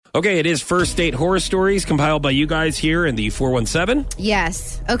Okay, it is First Date Horror Stories compiled by you guys here in the 417.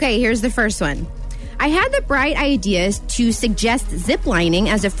 Yes. Okay, here's the first one. I had the bright idea to suggest ziplining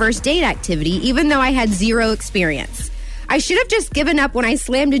as a first date activity, even though I had zero experience. I should have just given up when I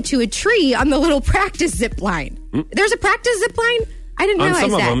slammed into a tree on the little practice zip line. There's a practice zip line? I didn't realize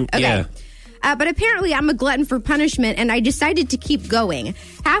some that. of them, okay. yeah. But apparently I'm a glutton for punishment, and I decided to keep going.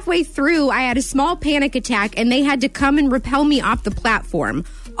 Halfway through, I had a small panic attack, and they had to come and repel me off the platform.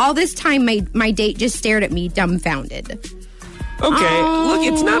 All this time, my date just stared at me dumbfounded. Okay, look,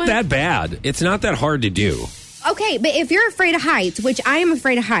 it's not that bad. It's not that hard to do. Okay, but if you're afraid of heights, which I am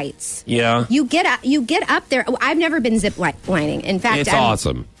afraid of heights, Yeah. you get up there. I've never been zip lining. In fact, It's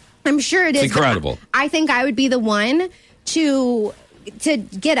awesome. I'm sure it is. It's incredible. I think I would be the one to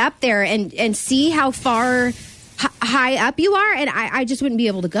get up there and see how far high up you are, and I just wouldn't be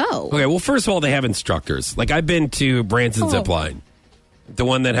able to go. Okay, well, first of all, they have instructors. Like, I've been to Branson Zip Line. The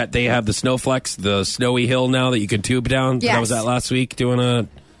one that they have the Snowflex, the snowy hill now that you can tube down. Yes. I was at last week doing a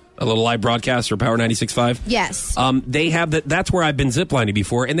little live broadcast for Power 96.5. Yes. They have that. That's where I've been ziplining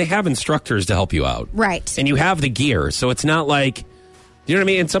before, and they have instructors to help you out. Right. And you have the gear, so it's not like, you know what I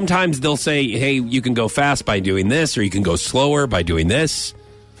mean? And sometimes they'll say, hey, you can go fast by doing this, or you can go slower by doing this.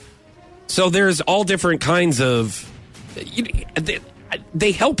 So there's all different kinds of...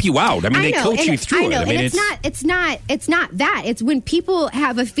 They help you out. I mean, they coach you through it. I mean, it's not that. It's when people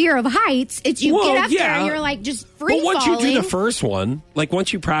have a fear of heights. It's you get up there and you're like just free falling. But once falling. you do the first one, like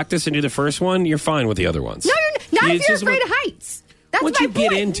once you practice and do the first one, you're fine with the other ones. No, not if you're afraid of heights. That's once my you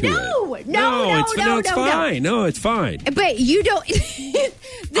get point. into it. No, it's fine. No, it's fine. But you don't.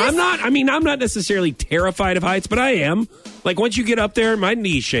 I'm not necessarily terrified of heights, but I am. Like once you get up there, my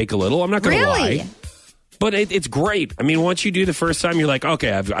knees shake a little. I'm not going to lie. But it's great. I mean, once you do the first time, you're like,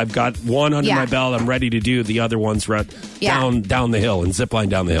 okay, I've got one under my belt. I'm ready to do the other ones down the hill and zip line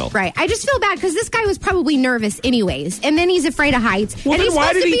down the hill. Right. I just feel bad because this guy was probably nervous anyways, and then he's afraid of heights. Well, and then he's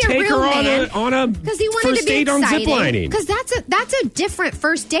why did he take her on a because he wanted first to be date on exciting. zip lining? Because that's a different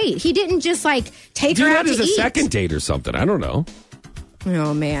first date. He didn't just like take her out to eat. Do that as a second date or something. I don't know.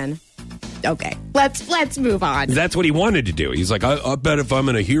 Oh man. Okay, let's move on. That's what he wanted to do. He's like, I bet if I'm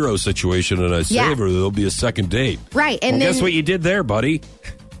in a hero situation and I save her, there'll be a second date. Right, and then, guess what you did there, buddy?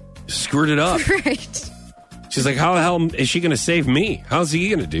 Screwed it up. Right. She's like, how the hell is she going to save me? How's he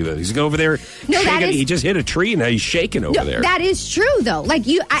going to do that? He's going over there. He just hit a tree and now he's shaking over there. That is true, though. Like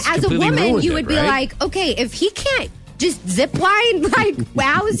you, as a woman, you would be like, okay, if he can't just zip line, like,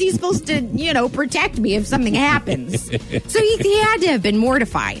 how is he supposed to, protect me if something happens? So he had to have been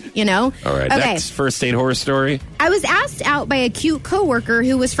mortified, All right, next First Date Horror Story. I was asked out by a cute coworker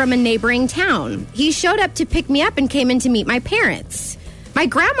who was from a neighboring town. He showed up to pick me up and came in to meet my parents. My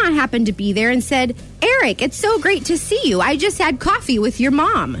grandma happened to be there and said, Eric, it's so great to see you. I just had coffee with your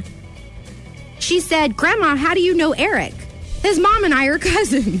mom. She said, Grandma, how do you know Eric? His mom and I are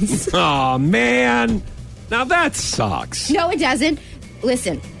cousins. Oh, man. Now that sucks. No, it doesn't.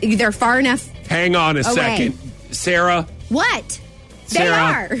 Listen, they're far enough. Hang on a second. Sarah. What?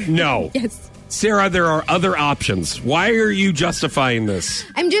 Sarah, they are. No. Yes. Sarah, there are other options. Why are you justifying this?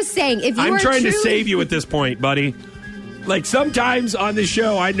 I'm just saying, if you I'm trying to save you at this point, buddy. Like, sometimes on the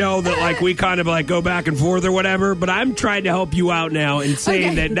show, I know that, like, we kind of, like, go back and forth or whatever, but I'm trying to help you out now and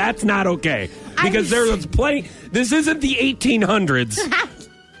saying that that's not okay. Because there's plenty... This isn't the 1800s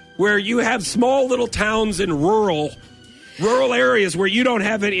where you have small little towns in rural areas where you don't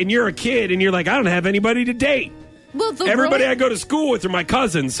have it, and you're a kid, and you're like, I don't have anybody to date. Well, everybody I go to school with are my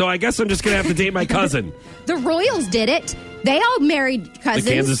cousins, so I guess I'm just going to have to date my cousin. The Royals did it. They all married cousins.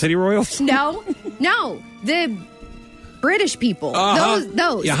 The Kansas City Royals? No. The British people.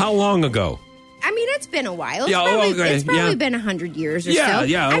 Those. Yeah, how long ago? I mean, it's been a while. Yeah, It's probably been 100 years or so.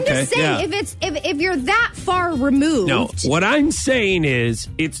 Yeah, okay. I'm just saying, if you're that far removed. No, what I'm saying is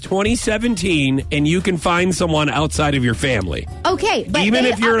it's 2017 and you can find someone outside of your family. Okay, but even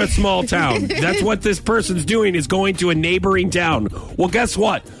if you're in a small town, that's what this person's doing, is going to a neighboring town. Well, guess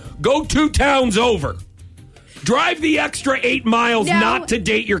what? Go 2 towns over. Drive the extra 8 miles not to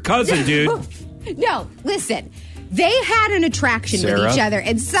date your cousin, dude. No, listen. They had an attraction with each other,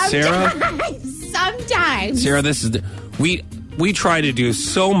 and sometimes. Sarah, this is we try to do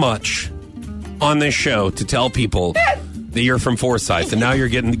so much on this show to tell people that you're from Forsyth, and now you're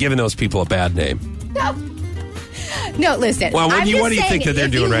giving those people a bad name. No, listen. Well, what do you think that they're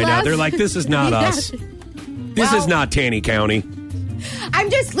doing right now? They're like, this is not us. This is not Taney County. I'm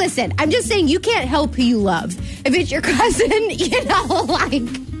just saying you can't help who you love. If it's your cousin, like.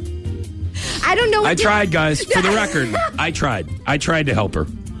 I don't know. I tried, guys. For the record, I tried. I tried to help her.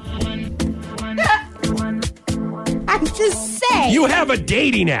 I'm just saying. way. You have a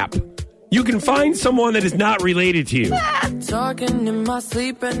dating app. You can find someone that is not related to you. Talking in my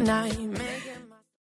sleep at night.